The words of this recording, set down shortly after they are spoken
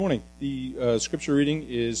Morning. The scripture reading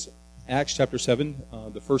is Acts chapter 7,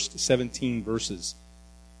 the first 17 verses.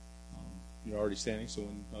 You're already standing, so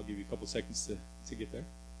I'll give you a couple seconds to get there.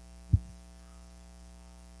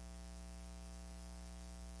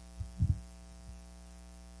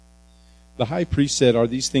 The high priest said, "Are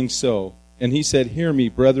these things so?" And he said, "Hear me,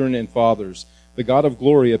 brethren and fathers. The God of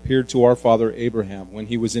glory appeared to our father Abraham when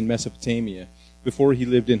he was in Mesopotamia, before he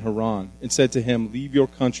lived in Haran, and said to him, 'Leave your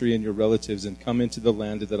country and your relatives and come into the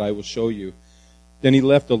land that I will show you.' Then he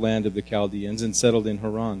left the land of the Chaldeans and settled in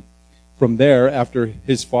Haran. From there, after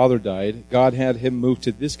his father died, God had him move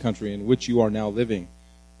to this country in which you are now living.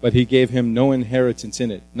 But he gave him no inheritance in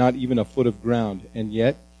it, not even a foot of ground. And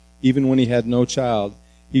yet, even when he had no child,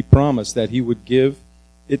 he promised that he would give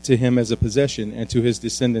it to him as a possession and to his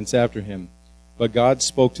descendants after him. But God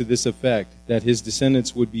spoke to this effect, that his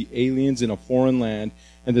descendants would be aliens in a foreign land,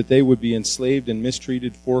 and that they would be enslaved and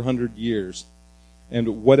mistreated 400 years.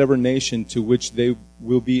 And whatever nation to which they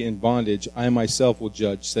will be in bondage, I myself will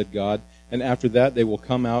judge, said God, and after that they will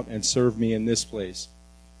come out and serve me in this place.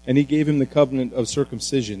 And he gave him the covenant of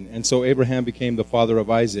circumcision, and so Abraham became the father of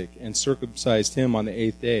Isaac, and circumcised him on the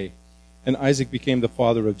 8th day. And Isaac became the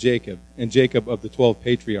father of Jacob, and Jacob of the 12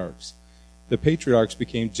 patriarchs. The patriarchs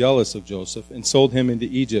became jealous of Joseph and sold him into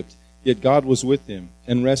Egypt. Yet God was with him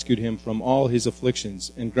and rescued him from all his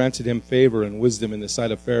afflictions and granted him favor and wisdom in the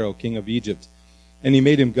sight of Pharaoh, king of Egypt. And he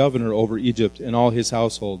made him governor over Egypt and all his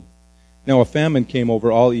household. Now a famine came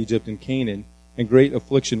over all Egypt and Canaan, and great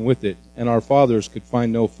affliction with it, and our fathers could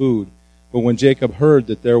find no food. But when Jacob heard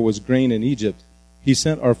that there was grain in Egypt, he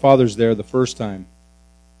sent our fathers there the first time.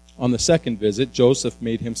 On the second visit, Joseph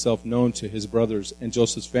made himself known to his brothers, and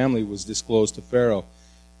Joseph's family was disclosed to Pharaoh.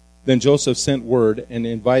 Then Joseph sent word and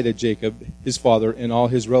invited Jacob, his father, and all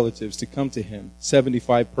his relatives to come to him,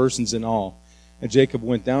 75 persons in all. And Jacob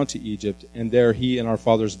went down to Egypt, and there he and our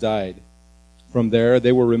fathers died. From there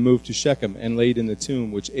they were removed to Shechem and laid in the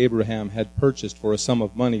tomb which Abraham had purchased for a sum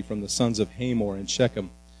of money from the sons of Hamor in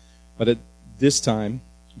Shechem. But at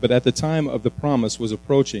the time of the promise was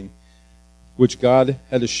approaching, which God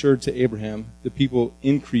had assured to Abraham, the people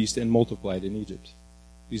increased and multiplied in Egypt.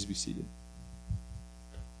 Please be seated.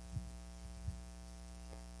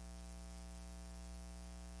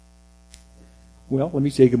 Well, let me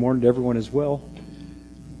say good morning to everyone as well.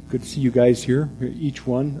 Good to see you guys here, each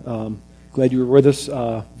one. Glad you were with us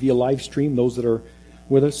via live stream, those that are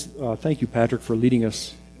with us. Thank you, Patrick, for leading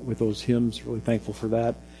us with those hymns. Really thankful for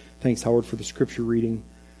that. Thanks, Howard, for the scripture reading.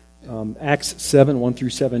 Acts 7, 1 through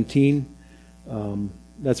 17.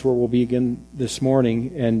 That's where we'll be again this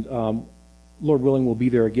morning, and Lord willing, we'll be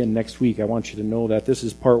there again next week. I want you to know that this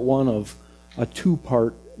is part one of a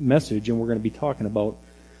two-part message, and we're going to be talking about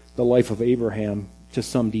the life of Abraham to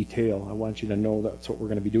some detail. I want you to know that's what we're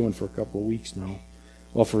going to be doing for a couple of weeks now.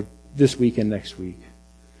 Well, for this week and next week.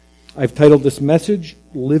 I've titled this message,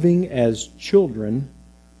 Living as Children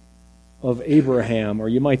of Abraham, or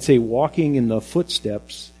you might say, Walking in the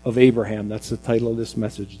Footsteps of Abraham. That's the title of this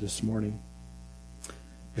message this morning.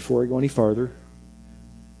 Before I go any farther,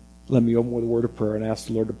 let me open with a word of prayer and ask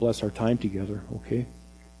the Lord to bless our time together, okay?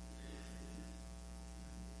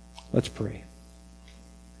 Let's pray.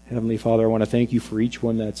 Heavenly Father, I want to thank you for each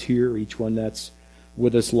one that's here, each one that's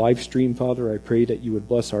with us live stream, Father. I pray that you would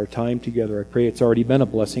bless our time together. I pray it's already been a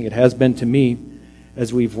blessing. It has been to me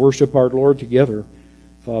as we've worshiped our Lord together.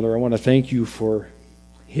 Father, I want to thank you for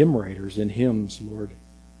hymn writers and hymns, Lord.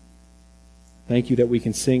 Thank you that we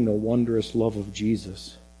can sing the wondrous love of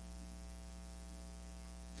Jesus,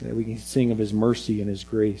 that we can sing of his mercy and his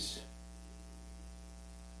grace.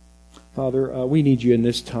 Father, we need you in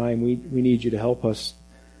this time. We need you to help us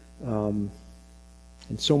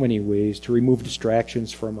in so many ways, to remove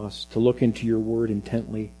distractions from us, to look into your word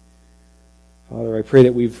intently. Father, I pray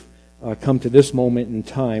that we've come to this moment in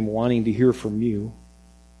time wanting to hear from you.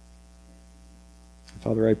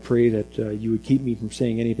 Father, I pray that you would keep me from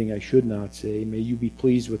saying anything I should not say. May you be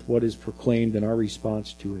pleased with what is proclaimed and our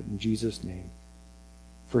response to it. In Jesus' name.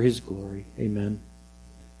 For his glory. Amen.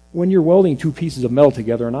 When you're welding two pieces of metal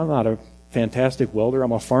together, and I'm not a fantastic welder,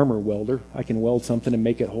 I'm a farmer welder. I can weld something and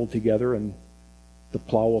make it hold together, and the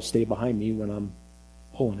plow will stay behind me when I'm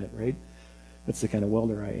pulling it, right? That's the kind of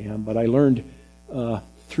welder I am. But I learned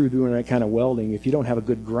through doing that kind of welding, if you don't have a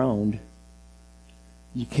good ground,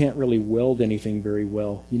 you can't really weld anything very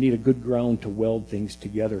well. You need a good ground to weld things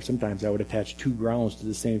together. Sometimes I would attach two grounds to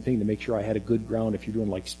the same thing to make sure I had a good ground if you're doing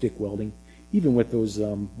like stick welding. Even with those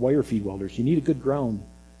wire feed welders, you need a good ground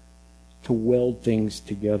to weld things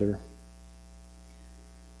together.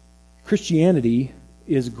 Christianity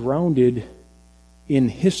is grounded in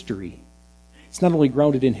history. it's not only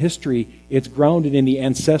grounded in history, it's grounded in the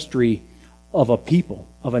ancestry of a people,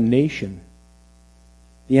 of a nation.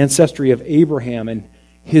 The ancestry of Abraham and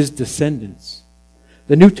his descendants.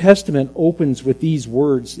 The New Testament opens with these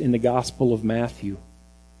words in the Gospel of Matthew.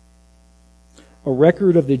 A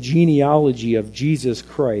record of the genealogy of Jesus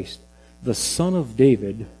Christ, the son of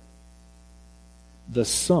David, the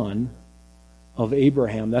son of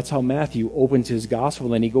Abraham. That's how Matthew opens his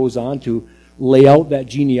gospel, and he goes on to lay out that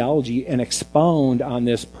genealogy and expound on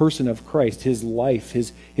this person of Christ, his life,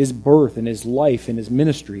 his birth and his life and his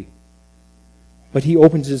ministry. But he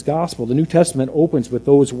opens his gospel. The New Testament opens with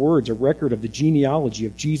those words, a record of the genealogy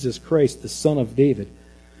of Jesus Christ, the son of David,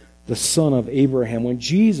 the son of Abraham. When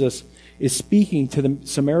Jesus is speaking to the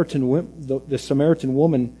Samaritan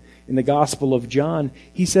woman in the Gospel of John,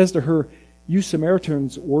 he says to her, "You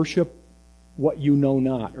Samaritans worship what you know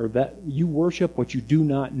not," or that you worship what you do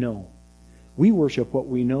not know. We worship what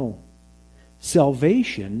we know.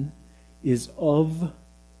 Salvation is of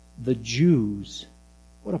the Jews.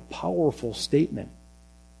 What a powerful statement.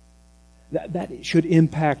 That should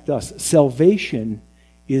impact us. Salvation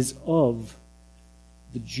is of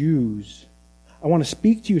the Jews. I want to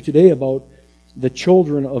speak to you today about the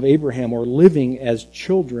children of Abraham, or living as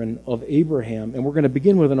children of Abraham. And we're going to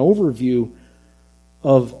begin with an overview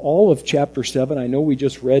of all of chapter 7. I know we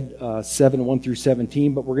just read 7, 1 through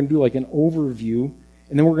 17, but we're going to do like an overview.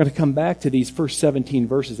 And then we're going to come back to these first 17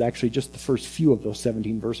 verses, actually just the first few of those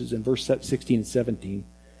 17 verses in verse 16 and 17.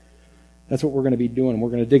 That's what we're going to be doing. We're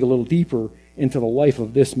going to dig a little deeper into the life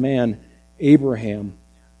of this man, Abraham,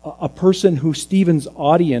 a person who Stephen's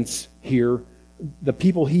audience here, the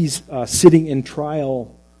people he's sitting in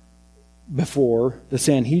trial before, the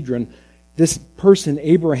Sanhedrin, this person,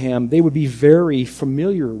 Abraham, they would be very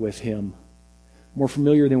familiar with him, more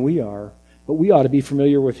familiar than we are, but we ought to be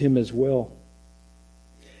familiar with him as well.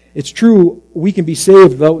 It's true, we can be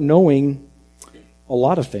saved without knowing a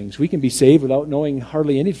lot of things. We can be saved without knowing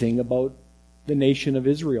hardly anything about the nation of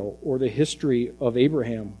Israel or the history of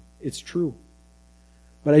Abraham. It's true.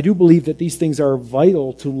 But I do believe that these things are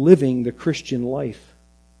vital to living the Christian life.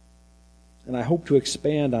 And I hope to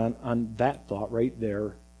expand on that thought right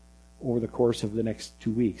there over the course of the next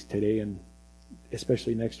 2 weeks, today and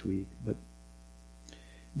especially next week. But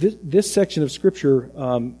this section of Scripture,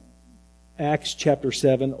 Acts chapter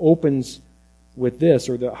 7, opens with this,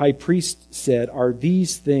 or the high priest said, "Are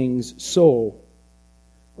these things so?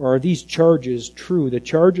 Or are these charges true?" The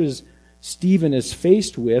charges Stephen is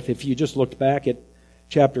faced with, if you just looked back at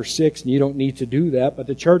chapter 6, and you don't need to do that, but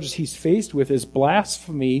the charges he's faced with is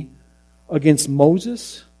blasphemy against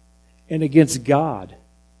Moses and against God.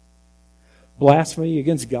 Blasphemy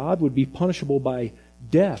against God would be punishable by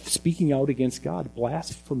death, speaking out against God.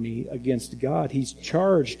 Blasphemy against God. He's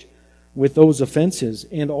charged with those offenses.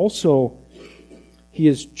 And also, he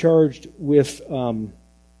is charged with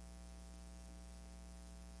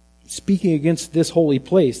speaking against this holy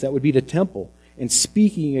place. That would be the temple. And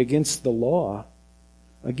speaking against the law.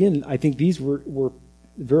 Again, I think these were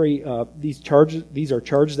very, these are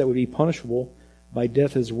charges that would be punishable by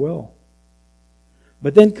death as well.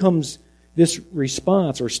 But then comes this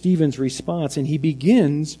response, or Stephen's response, and he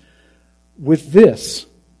begins with this.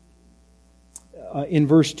 In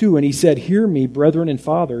verse 2, and he said, "Hear me, brethren and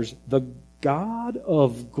fathers, the God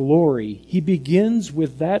of glory." He begins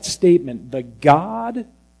with that statement, the God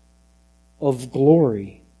of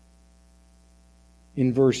glory,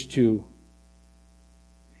 in verse 2.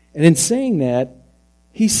 And in saying that,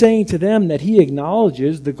 he's saying to them that he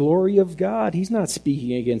acknowledges the glory of God. He's not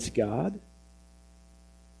speaking against God.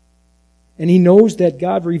 And he knows that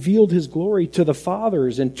God revealed his glory to the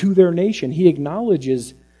fathers and to their nation. He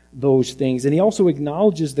acknowledges those things. And he also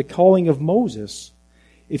acknowledges the calling of Moses.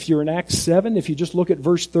 If you're in Acts 7, if you just look at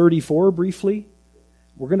verse 34 briefly,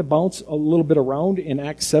 we're going to bounce a little bit around in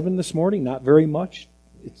Acts 7 this morning, not very much.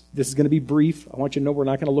 This is going to be brief. I want you to know we're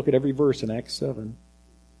not going to look at every verse in Acts 7.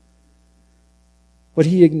 But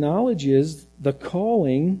he acknowledges the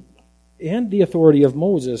calling and the authority of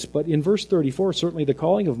Moses. But in verse 34, certainly the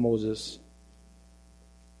calling of Moses.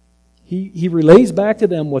 He relays back to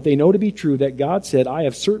them what they know to be true, that God said, "I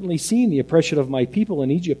have certainly seen the oppression of my people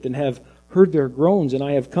in Egypt and have heard their groans, and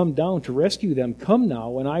I have come down to rescue them. Come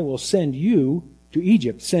now, and I will send you to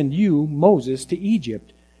Egypt." Send you, Moses, to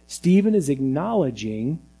Egypt. Stephen is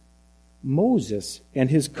acknowledging Moses and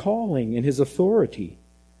his calling and his authority.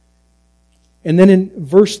 And then in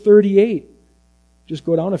verse 38, just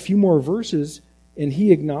go down a few more verses, and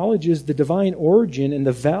he acknowledges the divine origin and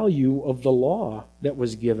the value of the law that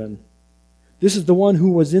was given. This is the one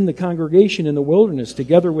who was in the congregation in the wilderness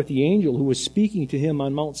together with the angel who was speaking to him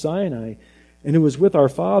on Mount Sinai, and who was with our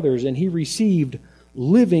fathers, and he received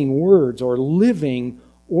living words or living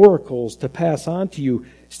oracles to pass on to you.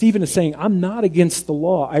 Stephen is saying, I'm not against the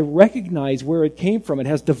law. I recognize where it came from. It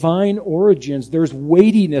has divine origins. There's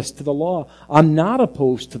weightiness to the law. I'm not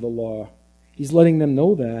opposed to the law. He's letting them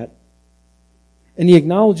know that. And he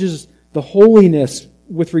acknowledges the holiness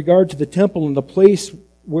with regard to the temple and the place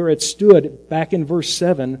where it stood back in verse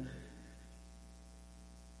 7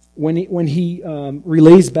 when he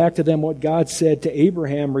relays back to them what God said to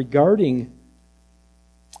Abraham regarding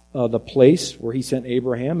the place where he sent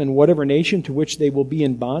Abraham, and whatever nation to which they will be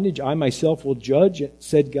in bondage, I myself will judge,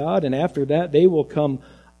 said God, and after that they will come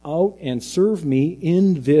out and serve me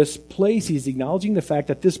in this place. He's acknowledging the fact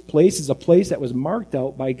that this place is a place that was marked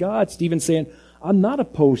out by God. Stephen's saying, I'm not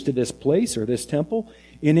opposed to this place or this temple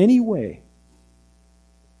in any way.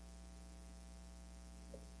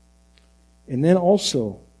 And then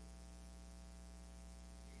also,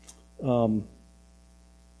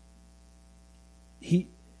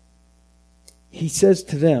 he says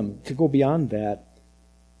to them, to go beyond that,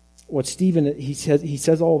 what Stephen, he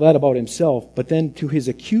says all that about himself, but then to his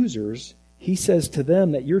accusers, he says to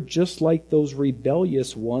them that you're just like those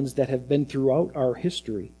rebellious ones that have been throughout our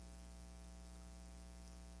history.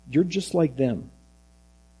 You're just like them.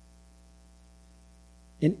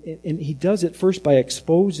 And he does it first by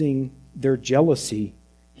exposing their jealousy.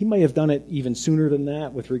 He may have done it even sooner than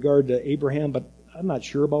that with regard to Abraham, but I'm not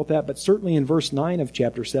sure about that. But certainly in verse 9 of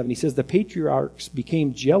chapter 7, he says, the patriarchs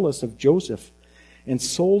became jealous of Joseph and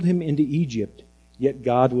sold him into Egypt, yet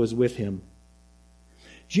God was with him.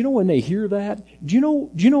 Do you know when they hear that? Do you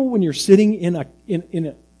know when you're sitting in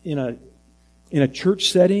a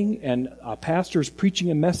church setting and a pastor's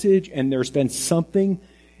preaching a message and there's been something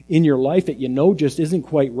in your life that you know just isn't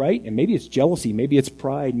quite right, and maybe it's jealousy, maybe it's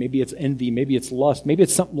pride, maybe it's envy, maybe it's lust, maybe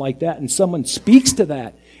it's something like that, and someone speaks to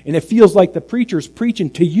that, and it feels like the preacher's preaching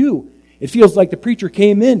to you. It feels like the preacher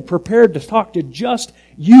came in prepared to talk to just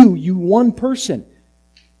you one person.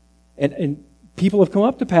 And people have come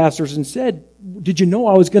up to pastors and said, did you know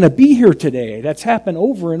I was going to be here today? That's happened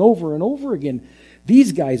over and over and over again.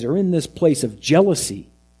 These guys are in this place of jealousy.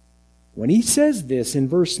 When he says this in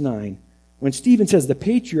verse 9, when Stephen says the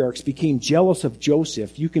patriarchs became jealous of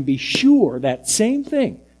Joseph, you can be sure that same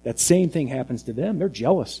thing happens to them. They're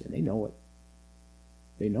jealous, and they know it.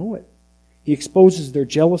 They know it. He exposes their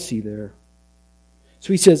jealousy there.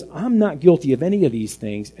 So he says, I'm not guilty of any of these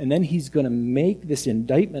things. And then he's going to make this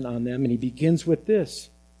indictment on them, and he begins with this.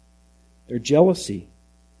 Their jealousy.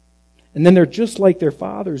 And then they're just like their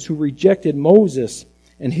fathers who rejected Moses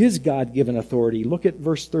and his God-given authority. Look at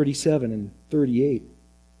verse 37 and 38.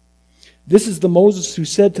 This is the Moses who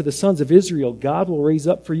said to the sons of Israel, God will raise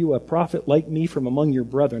up for you a prophet like me from among your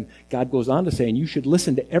brethren. God goes on to say, and you should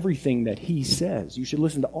listen to everything that he says. You should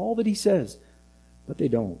listen to all that he says. But they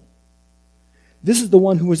don't. This is the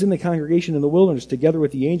one who was in the congregation in the wilderness together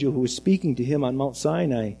with the angel who was speaking to him on Mount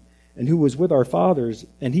Sinai and who was with our fathers,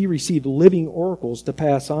 and he received living oracles to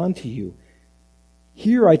pass on to you.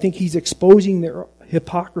 Here I think he's exposing their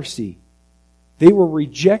hypocrisy. They were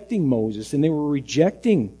rejecting Moses and they were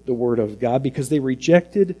rejecting the Word of God because they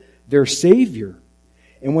rejected their Savior.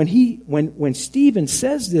 And when Stephen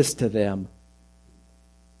says this to them,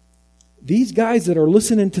 these guys that are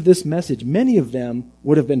listening to this message, many of them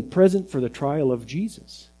would have been present for the trial of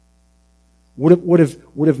Jesus. Would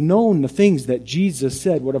have known the things that Jesus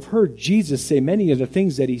said, would have heard Jesus say many of the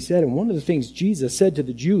things that he said. And one of the things Jesus said to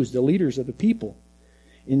the Jews, the leaders of the people,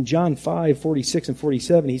 in John 5:46 and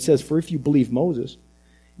 47, he says, for if you believe Moses,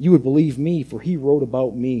 you would believe me, for he wrote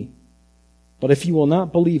about me. But if you will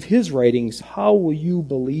not believe his writings, how will you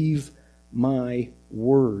believe my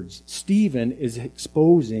words? Stephen is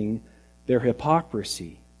exposing their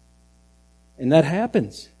hypocrisy. And that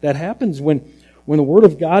happens. That happens when the Word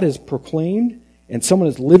of God is proclaimed and someone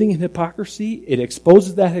is living in hypocrisy. It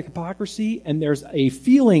exposes that hypocrisy, and there's a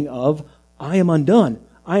feeling of, I am undone.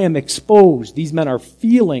 I am exposed. These men are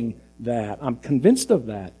feeling that. I'm convinced of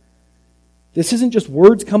that. This isn't just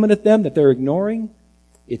words coming at them that they're ignoring.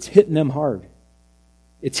 It's hitting them hard.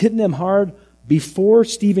 It's hitting them hard before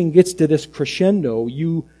Stephen gets to this crescendo.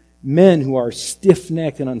 You men who are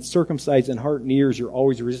stiff-necked and uncircumcised in heart and ears, you're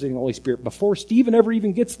always resisting the Holy Spirit. Before Stephen ever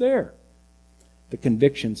even gets there, the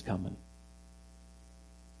conviction's coming.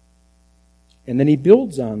 And then he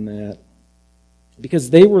builds on that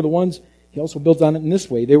because they were the ones. He also builds on it in this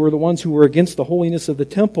way. They were the ones who were against the holiness of the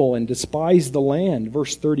temple and despised the land.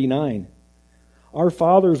 Verse 39. Our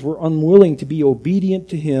fathers were unwilling to be obedient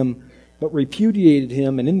to him, but repudiated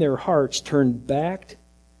him, and in their hearts turned back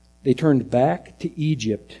to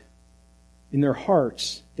Egypt. In their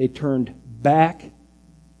hearts, they turned back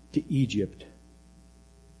to Egypt.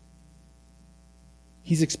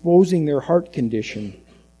 He's exposing their heart condition.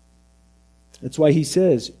 That's why he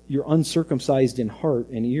says, you're uncircumcised in heart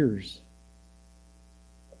and ears.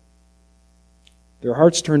 Their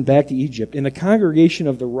hearts turned back to Egypt. In the congregation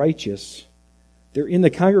of the righteous, they're in the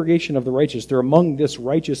congregation of the righteous. They're among this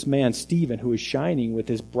righteous man, Stephen, who is shining with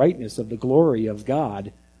his brightness of the glory of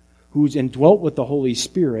God, who's indwelt with the Holy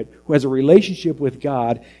Spirit, who has a relationship with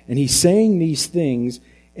God, and he's saying these things,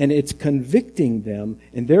 and it's convicting them,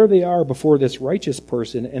 and there they are before this righteous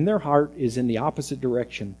person, and their heart is in the opposite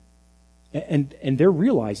direction. And they're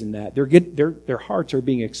realizing that. Their hearts are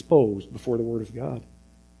being exposed before the Word of God.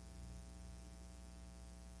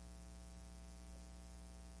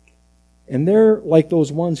 And they're like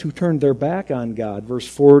those ones who turned their back on God, verse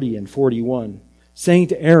 40 and 41, saying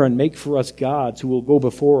to Aaron, make for us gods who will go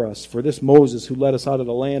before us. For this Moses who led us out of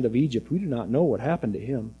the land of Egypt, we do not know what happened to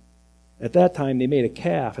him. At that time they made a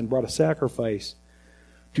calf and brought a sacrifice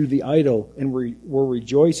to the idol and were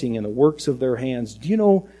rejoicing in the works of their hands. Do you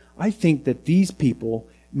know, I think that these people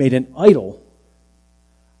made an idol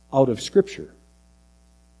out of Scripture.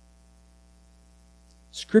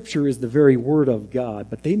 Scripture is the very Word of God,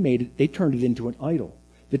 but they turned it into an idol.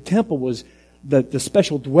 The temple was the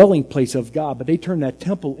special dwelling place of God, but they turned that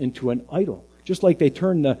temple into an idol. Just like they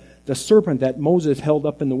turned the serpent that Moses held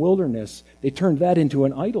up in the wilderness, they turned that into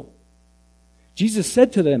an idol. Jesus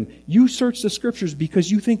said to them, you search the Scriptures because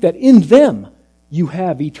you think that in them you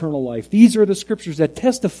have eternal life. These are the Scriptures that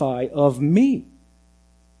testify of me.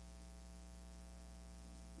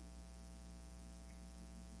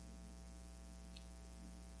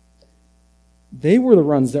 They were the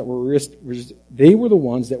ones that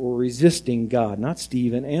were resisting God, not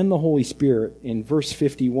Stephen, and the Holy Spirit. In verse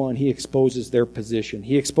 51, he exposes their position.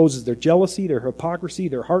 He exposes their jealousy, their hypocrisy,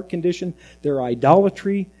 their heart condition, their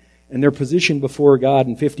idolatry, and their position before God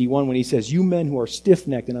in 51 when he says, you men who are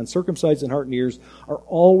stiff-necked and uncircumcised in heart and ears are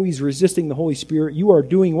always resisting the Holy Spirit. You are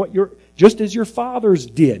doing just as your fathers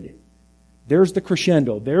did. There's the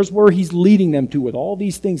crescendo. There's where he's leading them to with all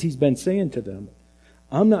these things he's been saying to them.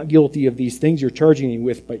 I'm not guilty of these things you're charging me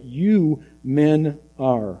with, but you men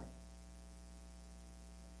are.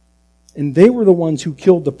 And they were the ones who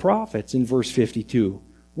killed the prophets in verse 52.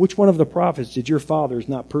 Which one of the prophets did your fathers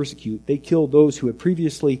not persecute? They killed those who had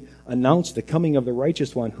previously announced the coming of the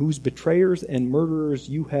righteous one, whose betrayers and murderers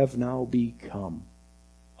you have now become.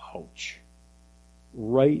 Ouch.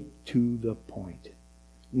 Right to the point.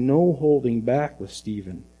 No holding back with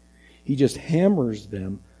Stephen. He just hammers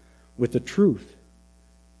them with the truth.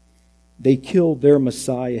 They killed their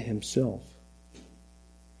Messiah himself.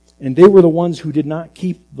 And they were the ones who did not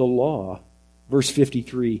keep the law. Verse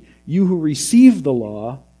 53, you who received the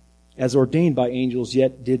law as ordained by angels,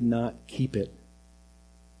 yet did not keep it.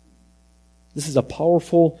 This is a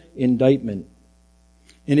powerful indictment.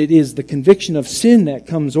 And it is the conviction of sin that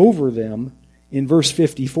comes over them in verse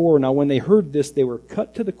 54. Now when they heard this, they were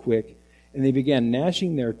cut to the quick, and they began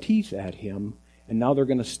gnashing their teeth at him, and now they're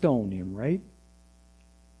going to stone him, right?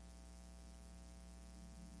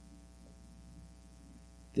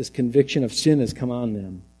 This conviction of sin has come on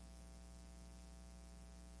them.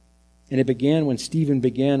 And it began when Stephen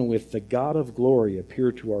began with, the God of glory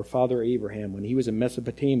appeared to our father Abraham when he was in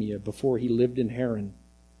Mesopotamia before he lived in Haran.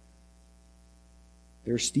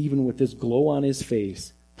 There's Stephen with this glow on his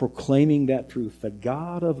face, proclaiming that truth. The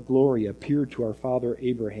God of glory appeared to our father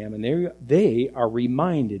Abraham. And they are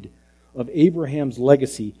reminded of Abraham's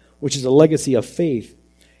legacy, which is a legacy of faith.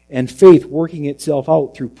 And faith working itself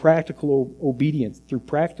out through practical obedience.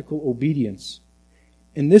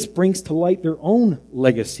 And this brings to light their own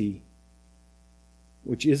legacy,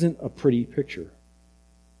 which isn't a pretty picture.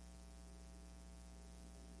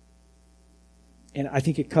 And I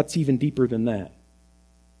think it cuts even deeper than that.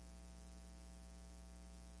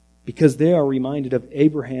 Because they are reminded of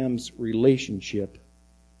Abraham's relationship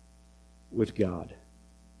with God.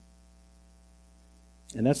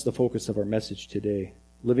 And that's the focus of our message today.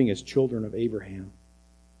 Living as children of Abraham.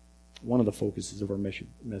 One of the focuses of our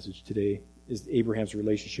message today is Abraham's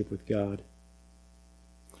relationship with God.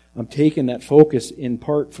 I'm taking that focus in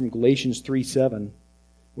part from Galatians 3:7,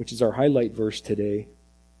 which is our highlight verse today.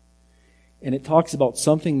 And it talks about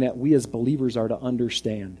something that we as believers are to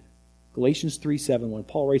understand. Galatians 3:7, when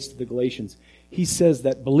Paul writes to the Galatians, he says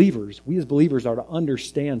that we as believers are to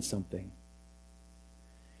understand something.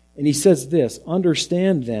 And he says this,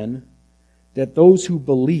 understand then that those who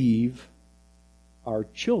believe are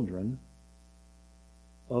children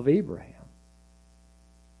of Abraham.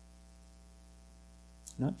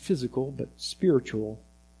 Not physical, but spiritual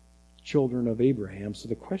children of Abraham. So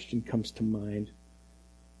the question comes to mind,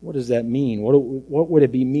 what does that mean? What would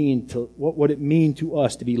it mean to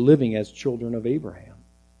us to be living as children of Abraham?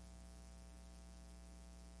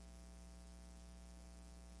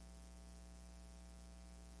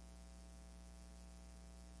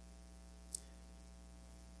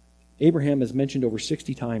 Abraham is mentioned over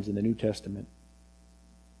 60 times in the New Testament.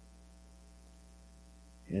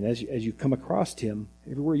 And as you come across him,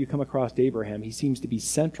 everywhere you come across Abraham, he seems to be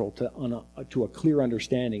central to a clear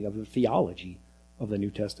understanding of the theology of the New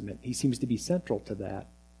Testament. He seems to be central to that.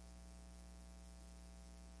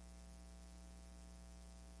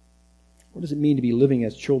 What does it mean to be living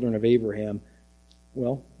as children of Abraham?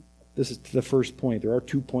 Well, this is the first point. There are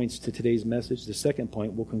 2 points to today's message. The second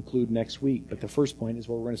point we'll conclude next week, but the first point is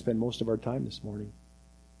where we're going to spend most of our time this morning.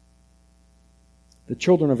 The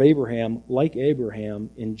children of Abraham, like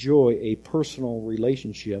Abraham, enjoy a personal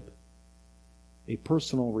relationship with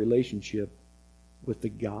the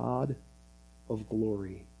God of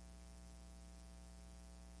glory.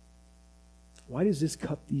 Why does this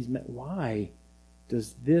cut these men? Why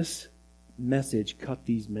does this message cut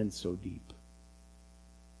these men so deep?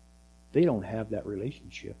 They don't have that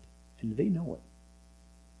relationship, and they know it.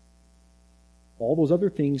 All those other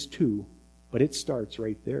things too, but it starts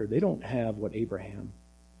right there. They don't have what Abraham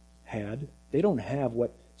had. They don't have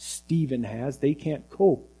what Stephen has. They can't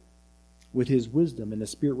cope with his wisdom and the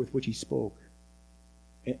spirit with which he spoke.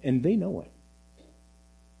 And they know it.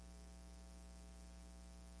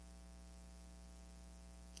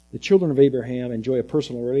 The children of Abraham enjoy a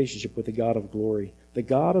personal relationship with the God of glory. The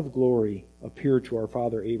God of glory appeared to our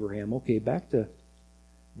father Abraham. Okay, back to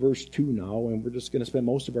verse 2 now, and we're just going to spend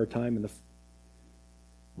most of our time in the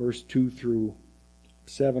verse 2 through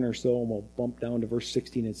 7 or so, and we'll bump down to verse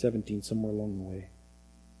 16 and 17 somewhere along the way.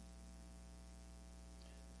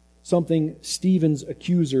 Something Stephen's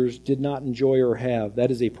accusers did not enjoy or have.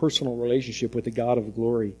 That is a personal relationship with the God of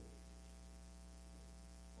glory.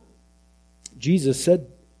 Jesus said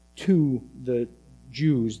to the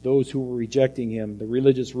Jews, those who were rejecting him, the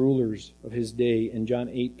religious rulers of his day, in John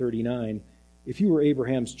 8:39, if you were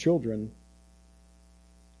Abraham's children,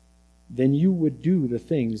 then you would do the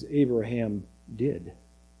things Abraham did.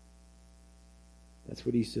 That's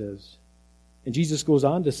what he says. And Jesus goes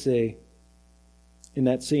on to say in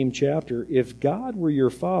that same chapter, if God were your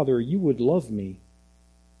father, you would love me.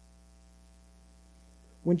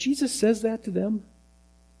 When Jesus says that to them,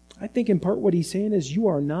 I think in part what he's saying is you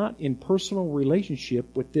are not in personal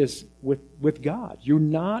relationship with God. You're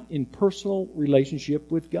not in personal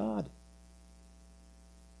relationship with God.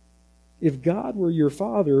 If God were your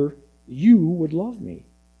father, you would love me.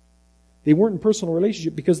 They weren't in personal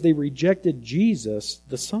relationship because they rejected Jesus,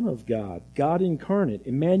 the Son of God, God incarnate,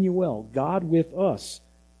 Emmanuel, God with us.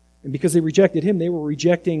 And because they rejected him, they were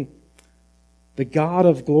rejecting the God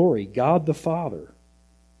of glory, God the Father.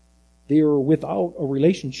 They are without a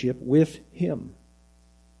relationship with him.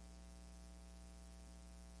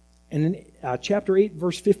 And in chapter 8,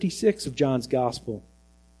 verse 56 of John's Gospel,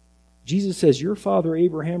 Jesus says, your father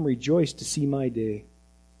Abraham rejoiced to see my day,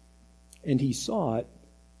 and he saw it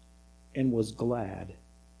and was glad.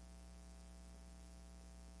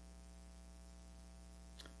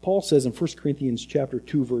 Paul says in 1 Corinthians chapter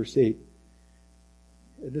 2, verse 8,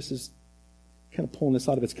 this is kind of pulling this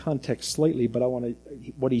out of its context slightly, but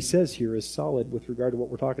what he says here is solid with regard to what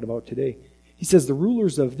we're talking about today. He says the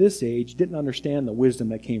rulers of this age didn't understand the wisdom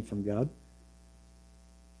that came from God.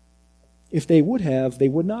 If they would have, they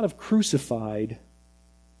would not have crucified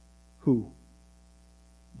who?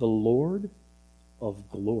 The Lord of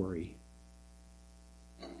glory.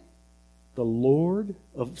 The Lord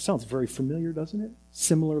of, sounds very familiar, doesn't it?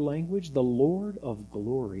 Similar language. The Lord of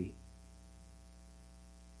glory.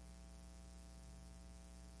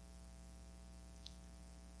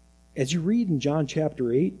 As you read in John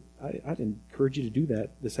chapter 8, I'd encourage you to do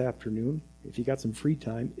that this afternoon if you got some free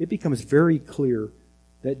time. It becomes very clear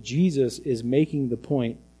that Jesus is making the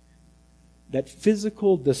point that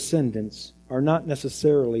physical descendants are not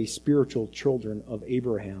necessarily spiritual children of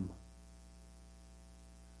Abraham.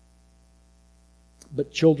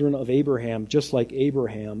 But children of Abraham, just like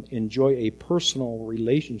Abraham, enjoy a personal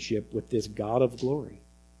relationship with this God of glory.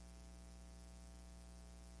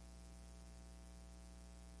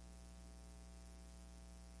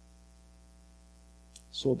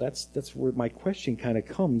 So that's where my question kind of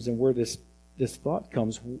comes and where this thought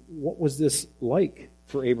comes. What was this like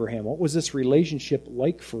for Abraham? What was this relationship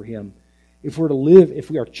like for him? If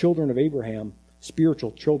we are children of Abraham,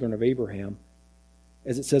 spiritual children of Abraham,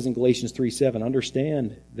 as it says in Galatians 3:7,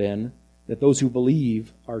 understand then that those who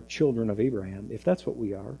believe are children of Abraham, if that's what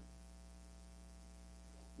we are.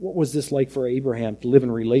 What was this like for Abraham to live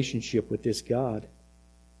in relationship with this God?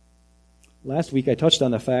 Last week I touched on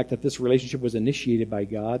the fact that this relationship was initiated by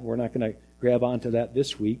God. We're not going to grab onto that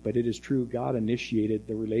this week, but it is true God initiated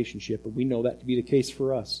the relationship, and we know that to be the case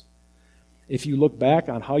for us. If you look back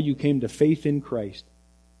on how you came to faith in Christ,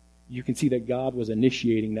 you can see that God was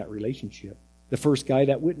initiating that relationship. The first guy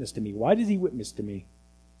that witnessed to me. Why does he witness to me?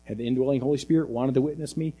 Had the indwelling Holy Spirit wanted to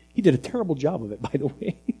witness me? He did a terrible job of it, by the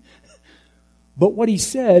way. But what he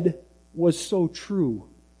said was so true.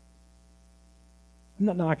 I'm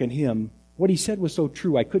not knocking him. What he said was so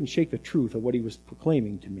true. I couldn't shake the truth of what he was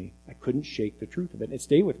proclaiming to me. I couldn't shake the truth of it. It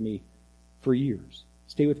stayed with me for years.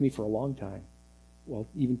 It stayed with me for a long time. Well,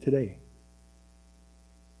 even today.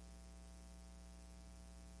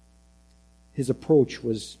 His approach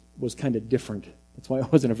was kind of different. That's why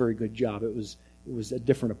it wasn't a very good job. It was a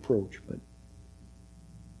different approach. But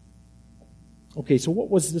okay, so what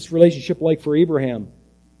was this relationship like for Abraham?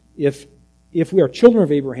 If we are children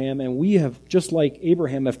of Abraham and we have, just like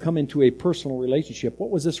Abraham, have come into a personal relationship,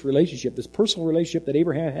 what was this relationship, this personal relationship that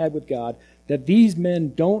Abraham had with God that these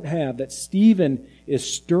men don't have, that Stephen is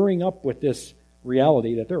stirring up with this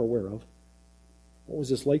reality that they're aware of? What was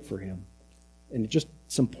this like for him? And just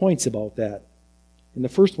some points about that. And the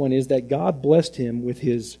first one is that God blessed him with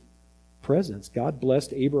his presence. God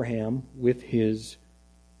blessed Abraham with his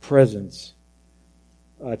presence.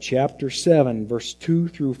 Chapter 7, verse 2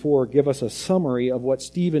 through 4 give us a summary of what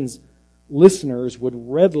Stephen's listeners would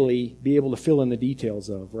readily be able to fill in the details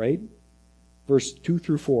of, right? Verse 2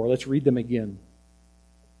 through 4, let's read them again.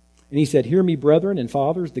 And he said, "Hear me, brethren and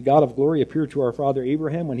fathers, the God of glory appeared to our father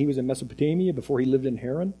Abraham when he was in Mesopotamia before he lived in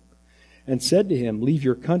Haran, and said to him, Leave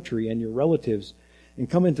your country and your relatives, and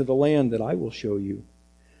come into the land that I will show you.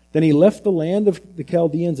 Then he left the land of the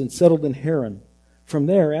Chaldeans and settled in Haran. From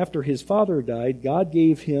there, after his father died, God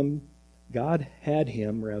had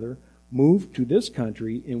him move to this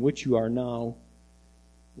country in which you are now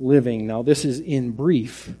living." Now, this is in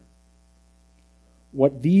brief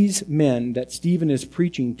what these men that Stephen is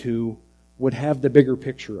preaching to would have the bigger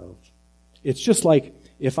picture of. It's just like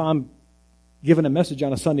if I'm giving a message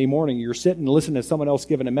on a Sunday morning, you're sitting and listening to someone else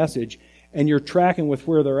giving a message, and you're tracking with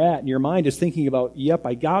where they're at, and your mind is thinking about, yep,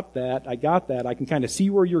 I got that, I can kind of see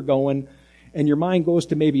where you're going, and your mind goes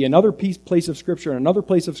to maybe another place of Scripture and another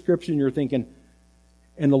place of Scripture, and you're thinking,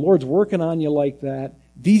 and the Lord's working on you like that.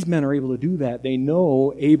 These men are able to do that. They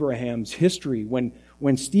know Abraham's history.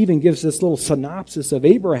 When Stephen gives this little synopsis of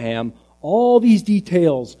Abraham, all these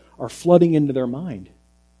details are flooding into their mind.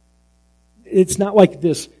 It's not like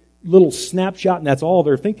this little snapshot and that's all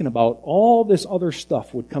they're thinking about. All this other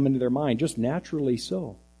stuff would come into their mind, just naturally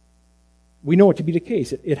so. We know it to be the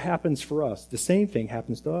case. It happens for us. The same thing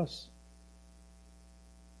happens to us.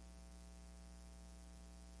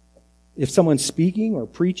 If someone's speaking or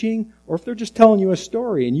preaching, or if they're just telling you a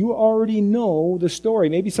story and you already know the story,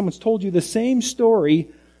 maybe someone's told you the same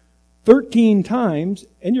story 13 times,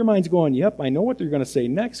 and your mind's going, yep, I know what they're going to say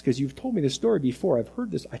next because you've told me this story before. I've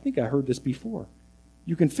heard this. I think I heard this before.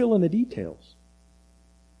 You can fill in the details.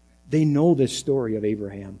 They know this story of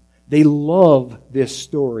Abraham. They love this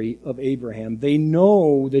story of Abraham. They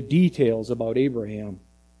know the details about Abraham.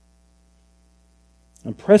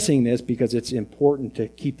 I'm pressing this because it's important to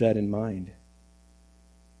keep that in mind.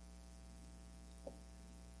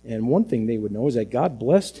 And one thing they would know is that God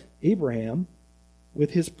blessed Abraham with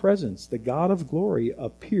his presence. The God of glory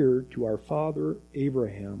appeared to our father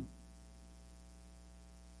Abraham.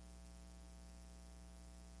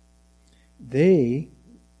 They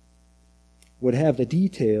would have the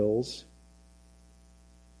details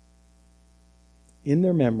in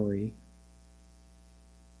their memory,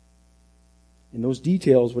 and those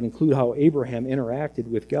details would include how Abraham interacted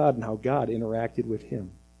with God and how God interacted with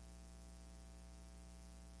him.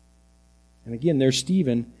 And again, there's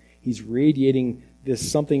Stephen. He's radiating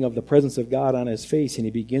this something of the presence of God on his face, and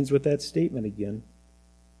he begins with that statement again.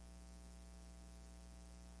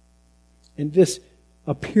 And this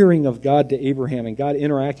appearing of God to Abraham and God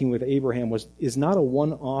interacting with Abraham is not a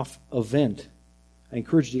one-off event. I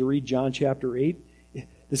encourage you to read John chapter 8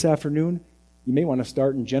 this afternoon. You may want to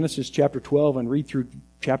start in Genesis chapter 12 and read through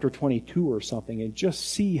chapter 22 or something and just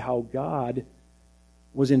see how God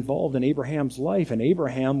was involved in Abraham's life. And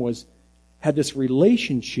Abraham had this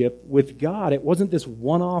relationship with God. It wasn't this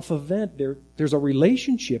one-off event. There's a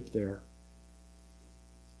relationship there.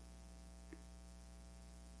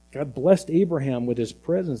 God blessed Abraham with his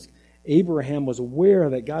presence. Abraham was aware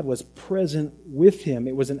that God was present with him.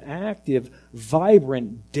 It was an active,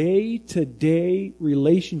 vibrant, day-to-day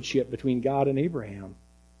relationship between God and Abraham.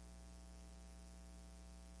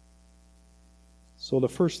 So the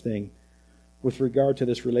first thing with regard to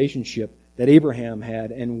this relationship that Abraham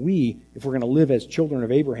had, and we, if we're going to live as children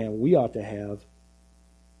of Abraham, we ought to have,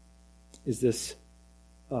 is this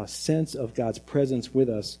sense of God's presence with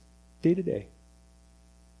us day to day.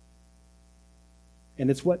 And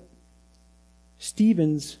it's what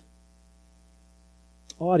Stephen's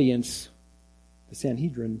audience, the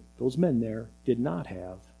Sanhedrin, those men there, did not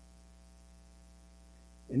have.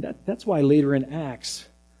 And that's why later in Acts,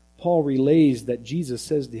 Paul relays that Jesus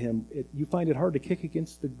says to him, you find it hard to kick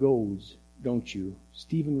against the goads, don't you?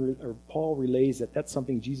 Paul relays that that's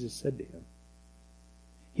something Jesus said to him.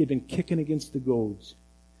 He had been kicking against the goads.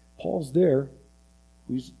 Paul's there,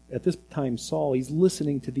 who's at this time Saul, he's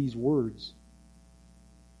listening to these words.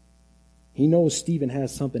 He knows Stephen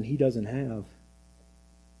has something he doesn't have.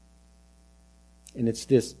 And it's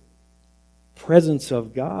this presence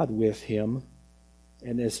of God with him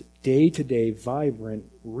and this day-to-day, vibrant,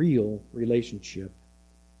 real relationship.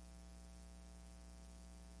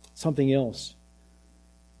 Something else.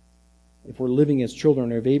 If we're living as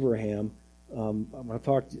children of Abraham, I want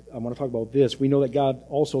to talk about this. We know that God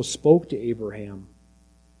also spoke to Abraham.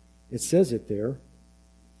 It says it there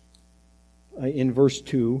in verse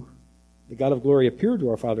 2. The God of glory appeared to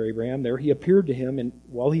our father Abraham. There he appeared to him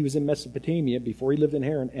while he was in Mesopotamia, before he lived in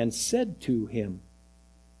Haran, and said to him,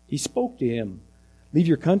 he spoke to him, leave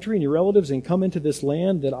your country and your relatives and come into this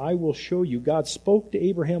land that I will show you. God spoke to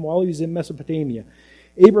Abraham while he was in Mesopotamia.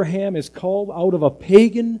 Abraham is called out of a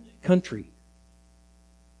pagan country.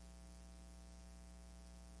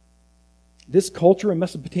 This culture in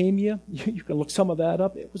Mesopotamia, you can look some of that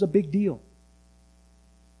up, it was a big deal.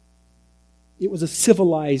 It was a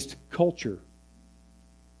civilized culture.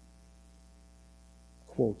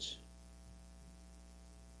 Quotes.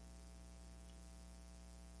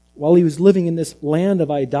 While he was living in this land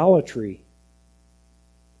of idolatry,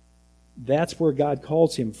 that's where God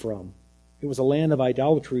calls him from. It was a land of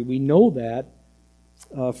idolatry. We know that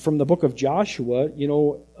from the book of Joshua.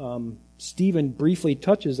 Stephen briefly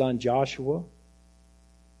touches on Joshua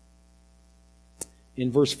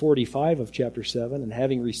in verse 45 of chapter 7. And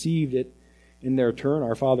having received it in their turn,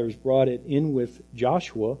 our fathers brought it in with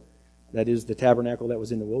Joshua, that is the tabernacle that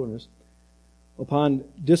was in the wilderness, upon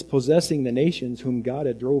dispossessing the nations whom God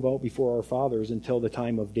had drove out before our fathers until the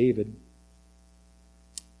time of David.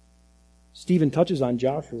 Stephen touches on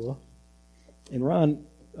Joshua, and Ron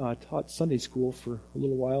taught Sunday school for a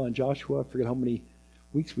little while on Joshua. I forget how many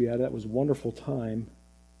weeks we had. That was a wonderful time.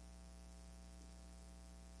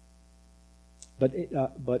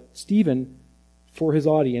 But Stephen, for his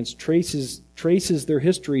audience, traces their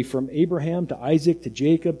history from Abraham to Isaac to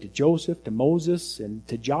Jacob to Joseph to Moses and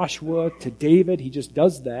to Joshua to David. He just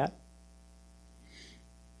does that.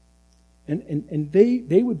 And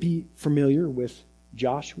they would be familiar with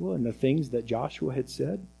Joshua and the things that Joshua had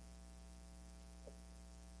said.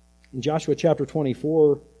 In Joshua chapter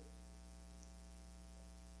 24,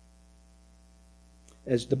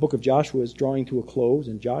 as the book of Joshua is drawing to a close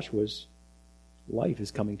and Joshua's life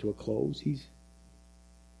is coming to a close,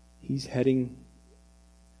 he's heading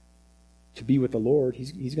to be with the Lord.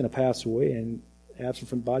 He's going to pass away, and absent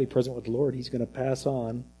from the body, present with the Lord, he's going to pass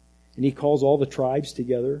on. And he calls all the tribes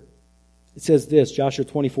together. It says this, Joshua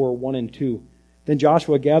 24, 1 and 2. Then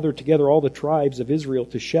Joshua gathered together all the tribes of Israel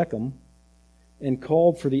to Shechem and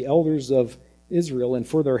called for the elders of Israel and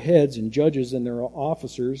for their heads and judges and their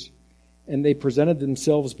officers, and they presented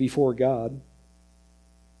themselves before God.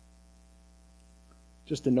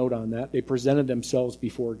 Just a note on that. They presented themselves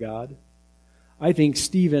before God. I think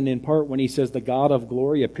Stephen, in part, when he says the God of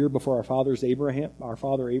glory appeared before our father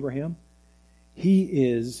Abraham, he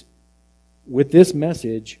is, with this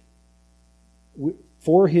message,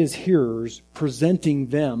 for his hearers, presenting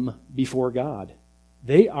them before God.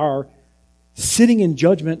 They are sitting in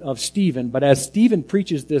judgment of Stephen, but as Stephen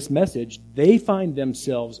preaches this message, they find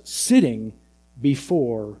themselves sitting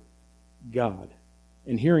before God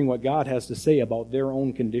and hearing what God has to say about their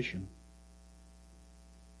own condition.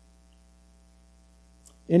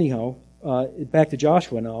 Anyhow, back to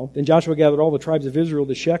Joshua now. Then Joshua gathered all the tribes of Israel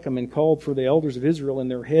to Shechem and called for the elders of Israel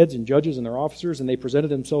and their heads and judges and their officers, and they presented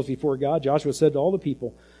themselves before God. Joshua said to all the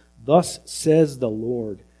people, "Thus says the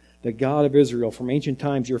Lord, the God of Israel, from ancient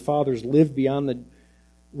times your fathers lived beyond the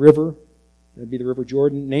river," that would be the river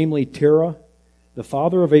Jordan, namely Terah, the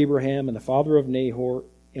father of Abraham and the father of Nahor.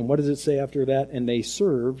 And what does it say after that? And they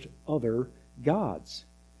served other gods.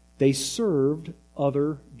 They served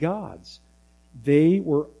other gods. They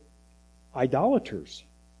were idolaters.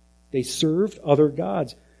 They served other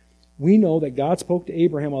gods. We know that God spoke to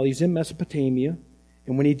Abraham while he was in Mesopotamia,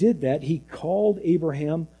 and when he did that, he called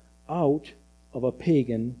Abraham out of a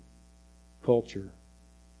pagan culture.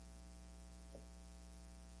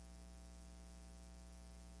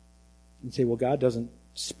 You say, well, God doesn't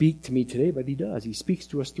speak to me today, but he does. He speaks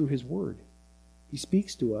to us through his word. He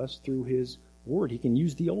speaks to us through his word. He can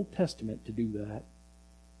use the Old Testament to do that.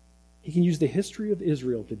 He can use the history of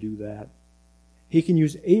Israel to do that. He can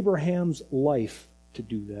use Abraham's life to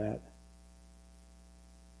do that.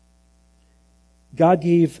 God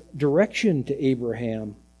gave direction to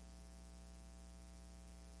Abraham.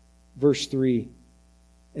 Verse 3,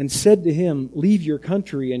 and said to him, leave your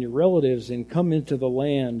country and your relatives and come into the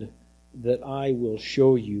land that I will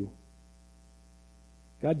show you.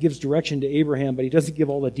 God gives direction to Abraham, but he doesn't give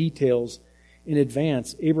all the details in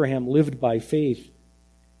advance. Abraham lived by faith.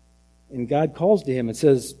 And God calls to him and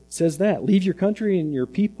says that, leave your country and your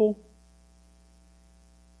people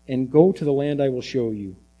and go to the land I will show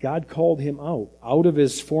you. God called him out of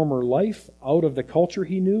his former life, out of the culture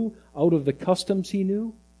he knew, out of the customs he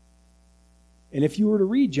knew. And if you were to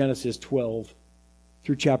read Genesis 12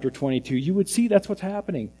 through chapter 22, you would see that's what's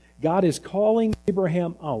happening. God is calling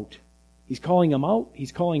Abraham out. He's calling him out,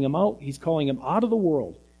 he's calling him out, he's calling him out of the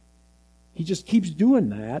world. He just keeps doing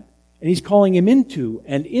that, and he's calling him into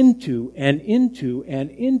and into and into and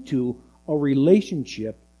into a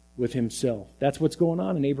relationship with himself. That's what's going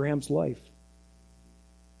on in Abraham's life.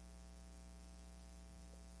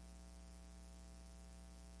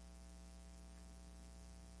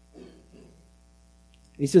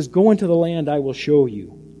 He says, go into the land I will show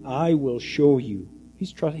you. I will show you.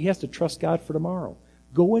 He has to trust God for tomorrow.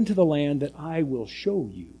 Go into the land that I will show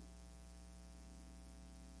you.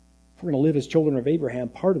 If we're going to live as children of Abraham,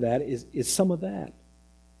 part of that is some of that.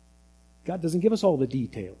 God doesn't give us all the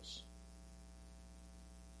details.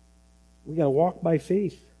 We've got to walk by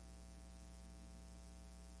faith.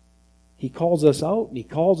 He calls us out, and he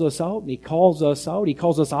calls us out, and he calls us out. He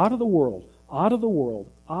calls us out of the world, out of the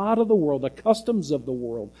world, out of the world, the customs of the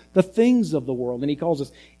world, the things of the world. And he calls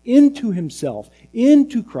us into himself,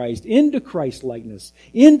 into Christ, into Christ-likeness,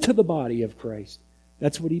 into the body of Christ.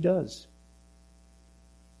 That's what he does.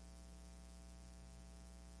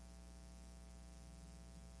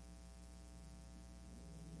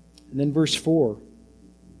 And then verse 4,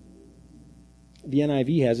 the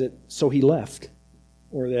NIV has it, so he left.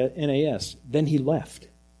 Or the NAS, then he left.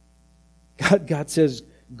 God says,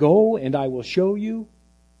 go and I will show you.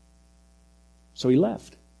 So he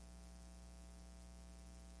left.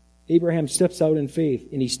 Abraham steps out in faith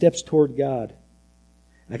and he steps toward God.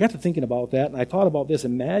 And I got to thinking about that, and I thought about this.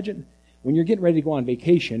 Imagine when you're getting ready to go on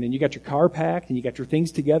vacation and you got your car packed and you got your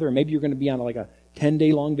things together, and maybe you're going to be on like a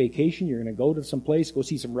 10-day long vacation. You're going to go to some place, go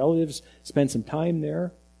see some relatives, spend some time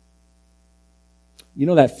there. You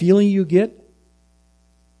know that feeling you get?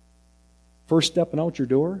 First stepping out your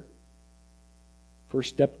door? First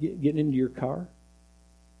step getting into your car?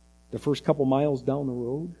 The first couple miles down the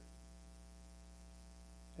road?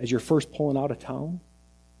 As you're first pulling out of town?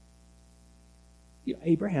 You know,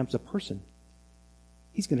 Abraham's a person.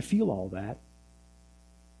 He's going to feel all that.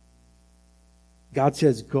 God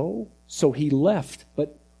says, go. So he left.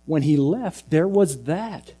 But when he left, there was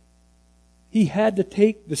that. He had to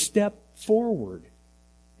take the step forward.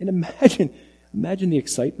 And imagine the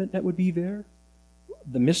excitement that would be there.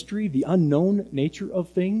 The mystery, the unknown nature of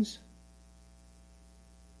things.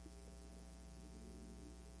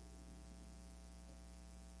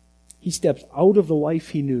 He steps out of the life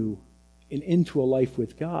he knew and into a life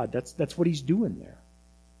with God. That's what he's doing there.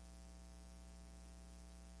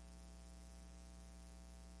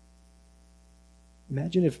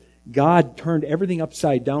 Imagine if God turned everything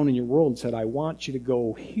upside down in your world and said, I want you to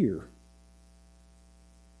go here.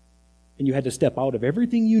 And you had to step out of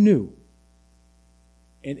everything you knew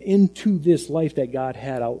and into this life that God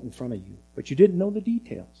had out in front of you. But you didn't know the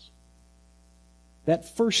details.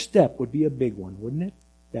 That first step would be a big one, wouldn't it?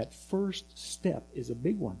 That first step is a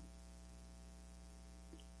big one.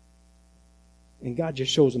 And God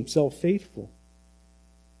just shows himself faithful.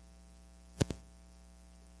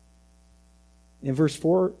 In verse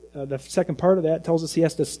 4, the second part of that tells us he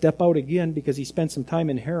has to step out again because he spent some time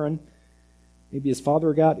in Haran. Maybe his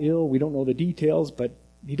father got ill. We don't know the details, but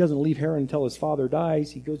he doesn't leave Haran until his father dies.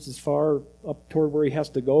 He goes as far up toward where he has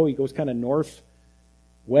to go. He goes kind of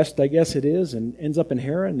northwest, I guess it is, and ends up in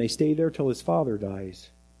Haran. They stay there till his father dies.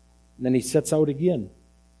 And then he sets out again.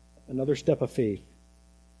 Another step of faith.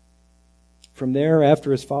 From there,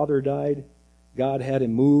 after his father died, God had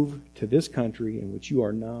him move to this country in which you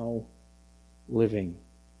are now living.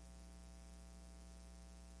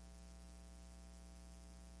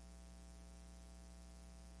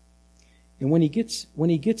 And when he gets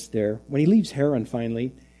there, when he leaves Haran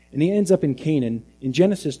finally, and he ends up in Canaan, in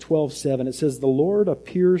Genesis 12:7, it says, the Lord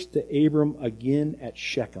appears to Abram again at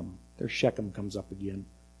Shechem. There Shechem comes up again.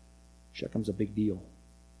 Shechem's a big deal.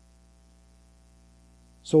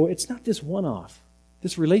 So it's not this one-off.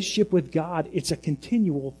 This relationship with God, it's a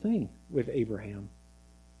continual thing with Abraham.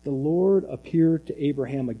 The Lord appeared to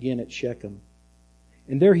Abraham again at Shechem.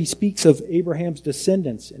 And there he speaks of Abraham's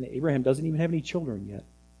descendants, and Abraham doesn't even have any children yet.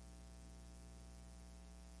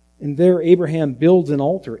 And there Abraham builds an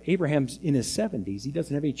altar. Abraham's in his 70s. He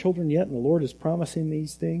doesn't have any children yet, and the Lord is promising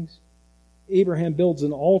these things. Abraham builds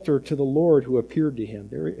an altar to the Lord who appeared to him.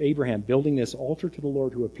 There Abraham building this altar to the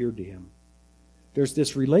Lord who appeared to him. There's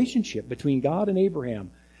this relationship between God and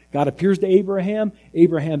Abraham. God appears to Abraham.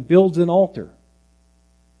 Abraham builds an altar.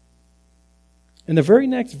 In the very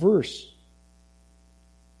next verse,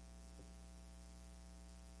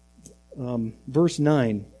 verse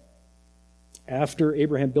 9, after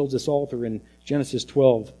Abraham builds this altar in Genesis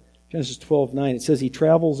 12:9, it says he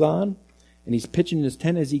travels on, and he's pitching his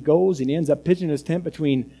tent as he goes, and he ends up pitching his tent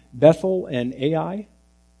between Bethel and Ai.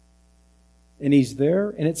 And he's there,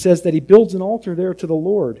 and it says that he builds an altar there to the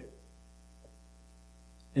Lord.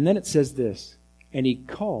 And then it says this, and he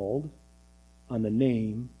called on the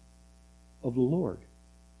name of the Lord.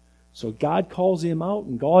 So God calls him out,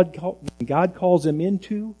 and God calls him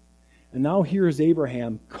into, and now here is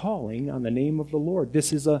Abraham calling on the name of the Lord.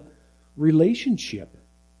 This is a relationship.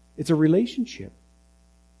 It's a relationship.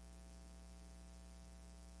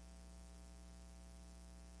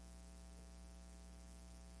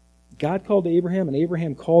 God called to Abraham, and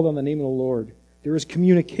Abraham called on the name of the Lord. There is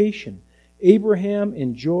communication. Abraham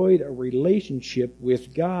enjoyed a relationship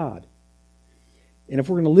with God. And if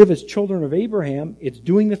we're going to live as children of Abraham, it's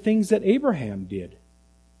doing the things that Abraham did.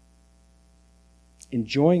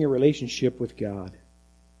 Enjoying a relationship with God.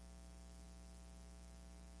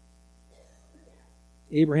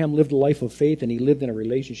 Abraham lived a life of faith, and he lived in a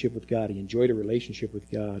relationship with God. He enjoyed a relationship with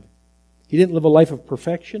God. He didn't live a life of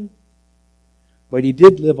perfection, but he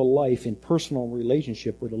did live a life in personal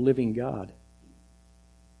relationship with a living God.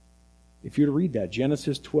 If you were to read that,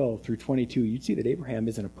 Genesis 12 through 22, you'd see that Abraham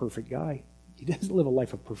isn't a perfect guy. He doesn't live a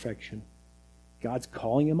life of perfection. God's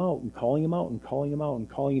calling him out and calling him out and calling him out and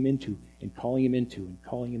calling him into and calling him into and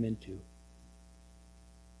calling him into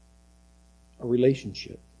a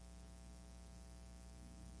relationship.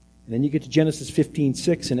 And then you get to Genesis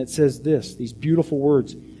 15:6, and it says this, these beautiful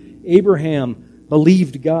words. Abraham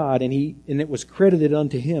believed God, and it was credited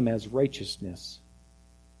unto him as righteousness.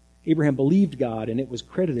 Abraham believed God, and it was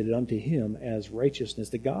credited unto him as righteousness.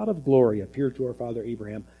 The God of glory appeared to our father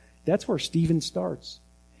Abraham. That's where Stephen starts.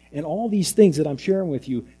 And all these things that I'm sharing with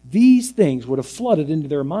you, these things would have flooded into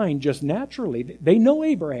their mind just naturally. They know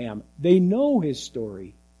Abraham. They know his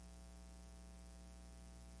story.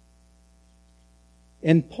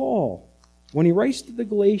 And Paul, when he writes to the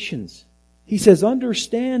Galatians, he says,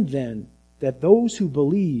 understand then that those who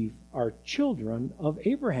believe are children of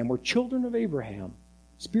Abraham. We're children of Abraham.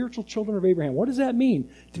 Spiritual children of Abraham. What does that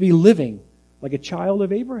mean? To be living like a child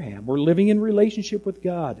of Abraham. We're living in relationship with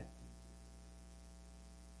God.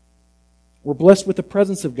 We're blessed with the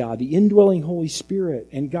presence of God, the indwelling Holy Spirit,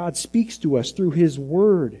 and God speaks to us through His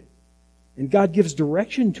Word. And God gives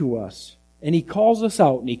direction to us. And He calls us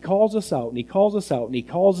out, and He calls us out, and He calls us out, and He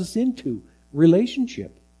calls us into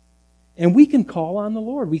relationship. And we can call on the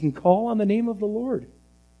Lord. We can call on the name of the Lord.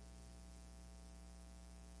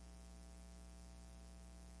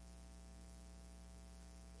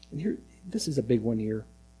 And here, this is a big one here.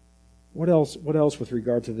 What else with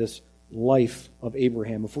regard to this life of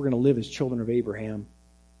Abraham, if we're going to live as children of Abraham?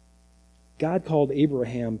 God called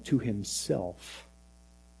Abraham to Himself.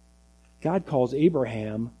 God calls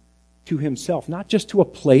Abraham to Himself, not just to a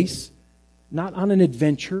place, not on an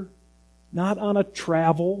adventure, not on a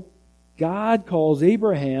travel. God calls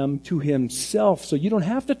Abraham to Himself, so you don't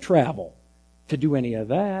have to travel to do any of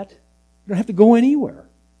that. You don't have to go anywhere.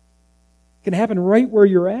 It can happen right where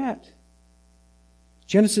you're at.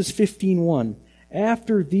 Genesis 15:1.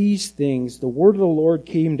 After these things, the word of the Lord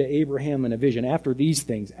came to Abraham in a vision. After these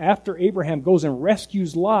things. After Abraham goes and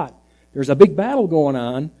rescues Lot, there's a big battle going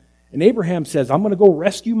on, and Abraham says, I'm going to go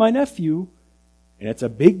rescue my nephew. And it's a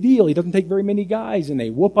big deal. He doesn't take very many guys, and they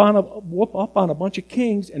whoop up on a bunch of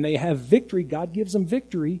kings, and they have victory. God gives them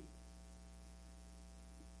victory.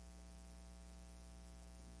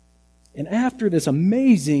 And after this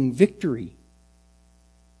amazing victory,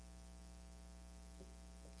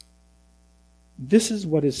 this is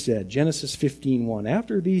what is said, Genesis 15:1.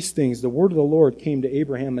 After these things, the word of the Lord came to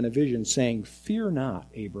Abraham in a vision, saying, Fear not,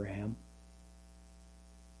 Abraham.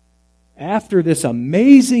 After this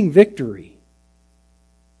amazing victory,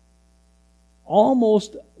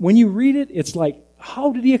 almost, when you read it, it's like,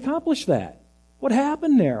 how did he accomplish that? What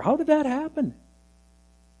happened there? How did that happen?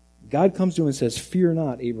 God comes to him and says, Fear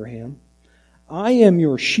not, Abraham. I am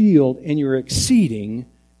your shield and your exceeding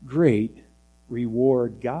great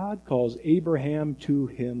reward. God calls Abraham to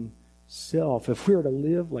Himself. If we are to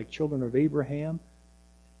live like children of Abraham,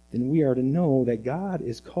 then we are to know that God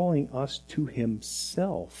is calling us to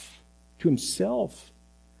Himself. To Himself.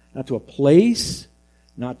 Not to a place,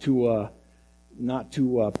 not to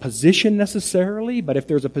a position necessarily, but if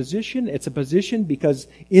there's a position, it's a position because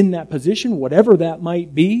in that position, whatever that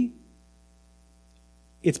might be,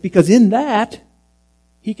 it's because in that,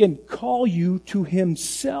 He can call you to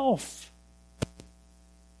Himself.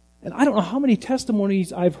 And I don't know how many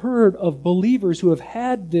testimonies I've heard of believers who have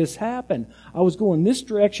had this happen. I was going this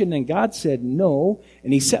direction and God said no,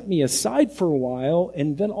 and He set me aside for a while,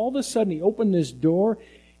 and then all of a sudden He opened this door,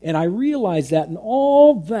 and I realized that in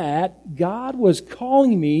all that, God was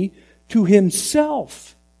calling me to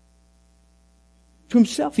Himself. To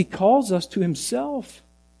Himself. He calls us to Himself.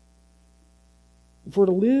 If we're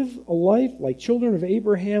to live a life like children of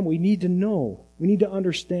Abraham, we need to know, we need to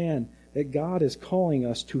understand that God is calling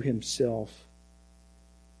us to Himself.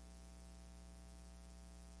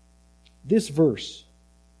 This verse,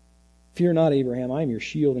 "Fear not, Abraham, I am your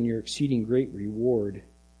shield and your exceeding great reward."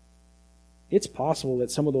 It's possible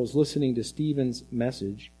that some of those listening to Stephen's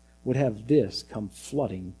message would have this come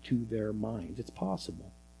flooding to their minds. It's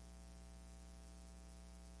possible.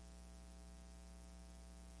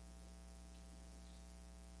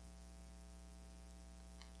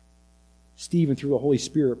 Stephen, through the Holy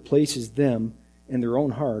Spirit, places them and their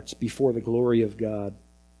own hearts before the glory of God.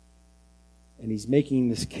 And he's making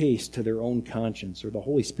this case to their own conscience, or the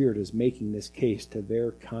Holy Spirit is making this case to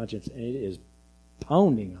their conscience, and it is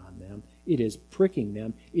pounding on them. It is pricking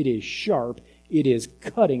them. It is sharp. It is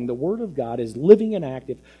cutting. The Word of God is living and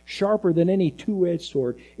active, sharper than any two-edged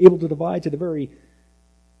sword, able to divide to the very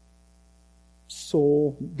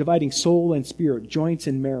soul, dividing soul and spirit, joints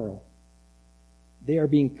and marrow. They are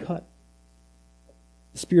being cut.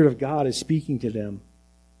 The Spirit of God is speaking to them.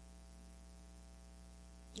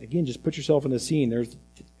 Again, just put yourself in the scene.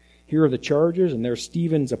 Here are the charges, and there's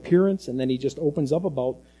Stephen's appearance, and then he just opens up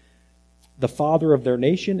about the father of their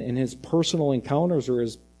nation and his personal encounters or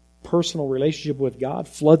his personal relationship with God,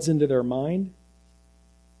 floods into their mind.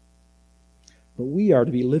 But we are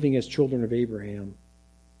to be living as children of Abraham.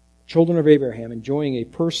 Children of Abraham, enjoying a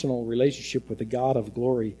personal relationship with the God of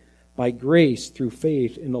glory by grace through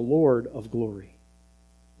faith in the Lord of glory.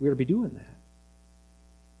 We are to be doing that.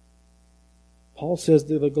 Paul says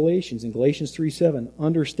to the Galatians in Galatians 3:7,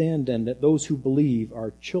 understand then that those who believe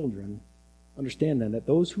are children. Understand then that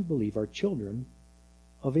those who believe are children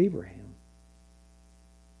of Abraham.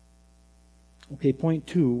 Okay, point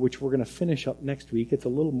 2, which we're going to finish up next week. It's a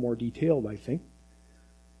little more detailed, I think.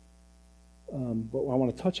 But I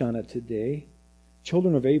want to touch on it today.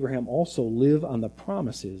 Children of Abraham also live on the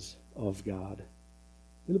promises of God.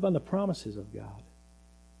 We live on the promises of God.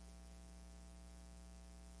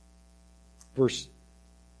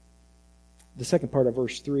 The second part of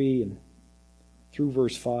verse 3 and through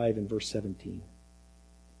verse 5 and verse 17.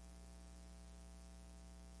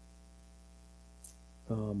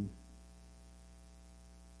 Or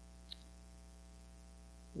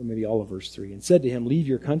maybe all of verse 3. And said to him, leave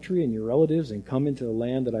your country and your relatives and come into the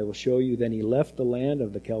land that I will show you. Then he left the land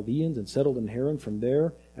of the Chaldeans and settled in Haran. From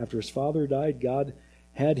there, after his father died, God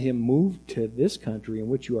had him move to this country in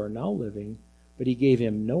which you are now living, but he gave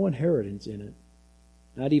him no inheritance in it,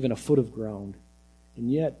 not even a foot of ground.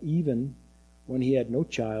 And yet, even when he had no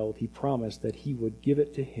child, he promised that he would give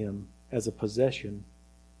it to him as a possession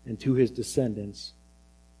and to his descendants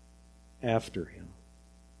after him.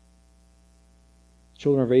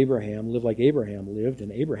 Children of Abraham live like Abraham lived,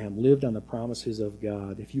 and Abraham lived on the promises of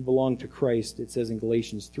God. If you belong to Christ, it says in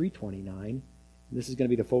Galatians 3:29, and this is going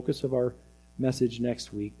to be the focus of our message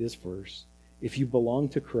next week, this verse. If you belong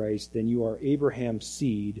to Christ, then you are Abraham's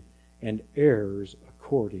seed and heirs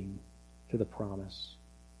according to the promise.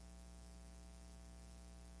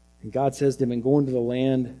 And God says to him, and go into the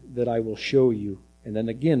land that I will show you. And then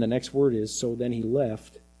again, the next word is, so then he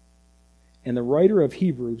left. And the writer of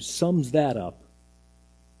Hebrews sums that up.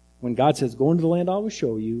 When God says, go into the land I will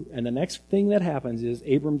show you, and the next thing that happens is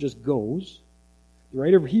Abram just goes. The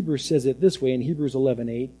writer of Hebrews says it this way in Hebrews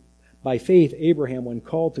 11:8. By faith, Abraham, when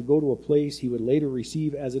called to go to a place he would later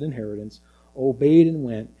receive as an inheritance, obeyed and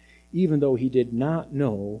went, even though he did not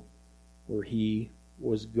know where he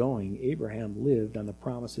was going. Abraham lived on the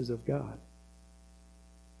promises of God.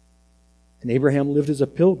 And Abraham lived as a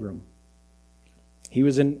pilgrim. He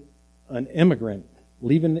was an immigrant,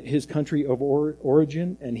 leaving his country of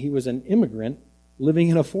origin, and he was an immigrant living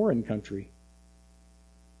in a foreign country.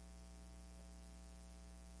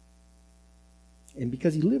 And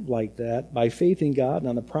because he lived like that, by faith in God and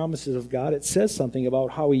on the promises of God, it says something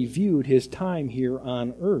about how he viewed his time here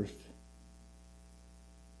on earth.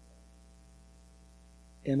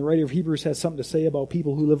 And the writer of Hebrews has something to say about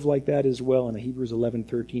people who live like that as well. In Hebrews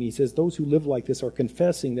 11:13, he says, those who live like this are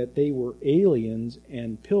confessing that they were aliens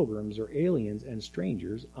and pilgrims, or aliens and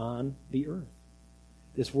strangers on the earth.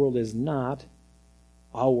 This world is not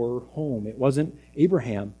our home. It wasn't.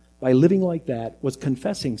 Abraham, by living like that, was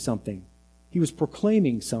confessing something. He was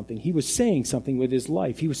proclaiming something. He was saying something with his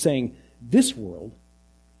life. He was saying, this world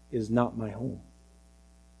is not my home.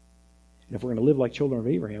 And if we're going to live like children of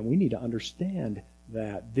Abraham, we need to understand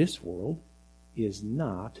that this world is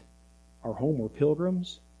not our home. We're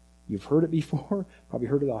pilgrims. You've heard it before, probably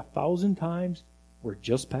heard it 1,000 times. We're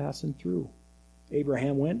just passing through.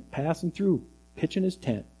 Abraham went passing through, pitching his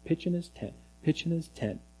tent, pitching his tent, pitching his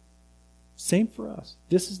tent. Same for us.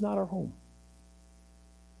 This is not our home.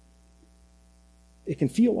 It can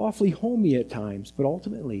feel awfully homey at times, but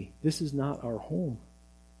ultimately, this is not our home.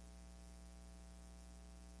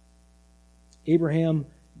 Abraham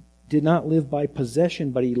did not live by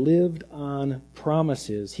possession, but he lived on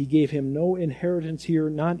promises. He gave him no inheritance here,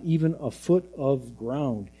 not even a foot of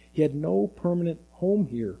ground. He had no permanent home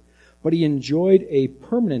here, but he enjoyed a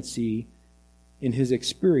permanency in his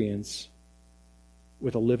experience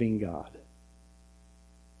with a living God.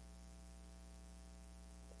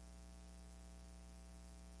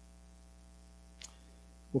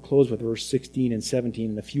 We'll close with verse 16 and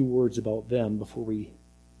 17 and a few words about them before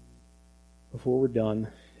we're done.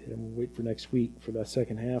 And we'll wait for next week for the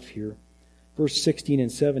second half here. Verse 16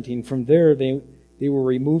 and 17, from there they were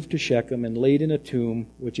removed to Shechem and laid in a tomb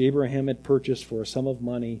which Abraham had purchased for a sum of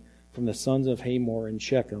money from the sons of Hamor in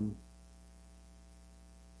Shechem.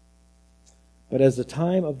 But as the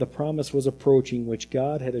time of the promise was approaching, which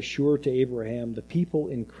God had assured to Abraham, the people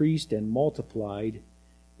increased and multiplied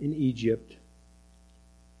in Egypt.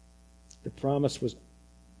 The promise was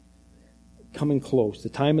coming close. The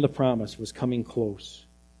time of the promise was coming close.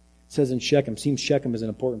 It says in Shechem, seems Shechem is an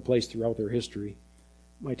important place throughout their history.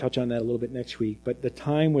 Might touch on that a little bit next week. But the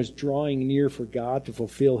time was drawing near for God to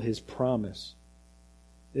fulfill his promise.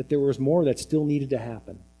 That there was more that still needed to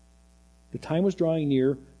happen. The time was drawing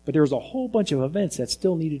near, but there was a whole bunch of events that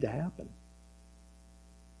still needed to happen.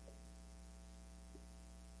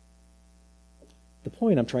 The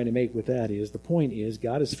point I'm trying to make with that is,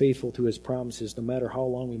 God is faithful to his promises no matter how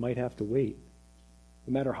long we might have to wait.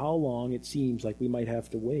 No matter how long it seems like we might have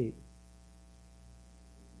to wait.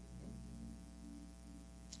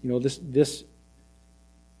 You know, this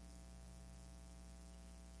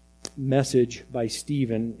message by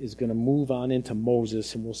Stephen is going to move on into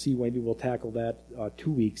Moses, and we'll see, maybe we'll tackle that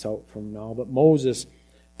 2 weeks out from now. But Moses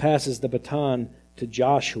passes the baton to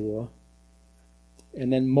Joshua,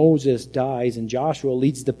 and then Moses dies, and Joshua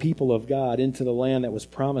leads the people of God into the land that was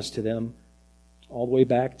promised to them, all the way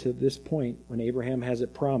back to this point when Abraham has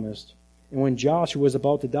it promised. And when Joshua was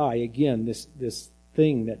about to die, again, this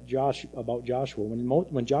thing that about Joshua,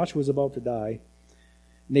 when Joshua was about to die,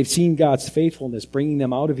 and they've seen God's faithfulness bringing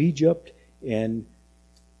them out of Egypt, and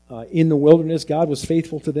in the wilderness God was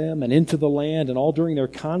faithful to them, and into the land, and all during their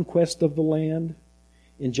conquest of the land.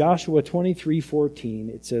 In Joshua 23:14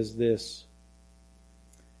 it says this,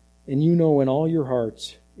 and you know in all your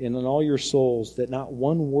hearts and in all your souls that not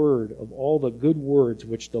one word of all the good words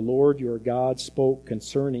which the Lord your God spoke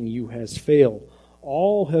concerning you has failed.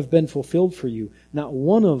 All have been fulfilled for you. Not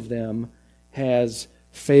one of them has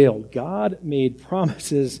failed. God made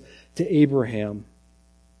promises to Abraham.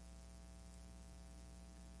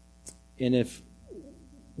 And if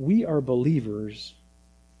we are believers,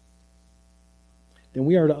 then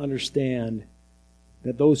we are to understand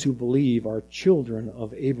that those who believe are children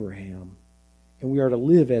of Abraham. And we are to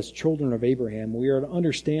live as children of Abraham. We are to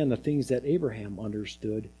understand the things that Abraham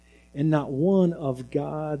understood. And not one of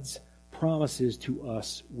God's promises to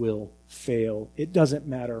us will fail. It doesn't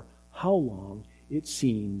matter how long it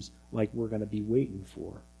seems like we're going to be waiting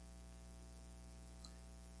for.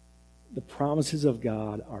 The promises of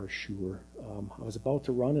God are sure. I was about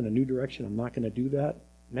to run in a new direction. I'm not going to do that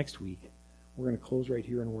next week. We're going to close right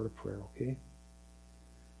here in a word of prayer, okay?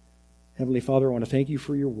 Heavenly Father, I want to thank you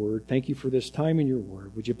for your word. Thank you for this time in your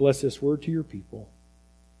word. Would you bless this word to your people?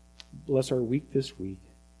 Bless our week this week.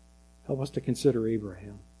 Help us to consider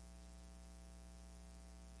Abraham,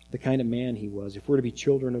 the kind of man he was. If we're to be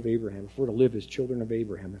children of Abraham, if we're to live as children of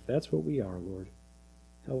Abraham, if that's what we are, Lord,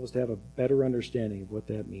 help us to have a better understanding of what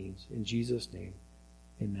that means. In Jesus' name,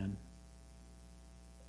 amen.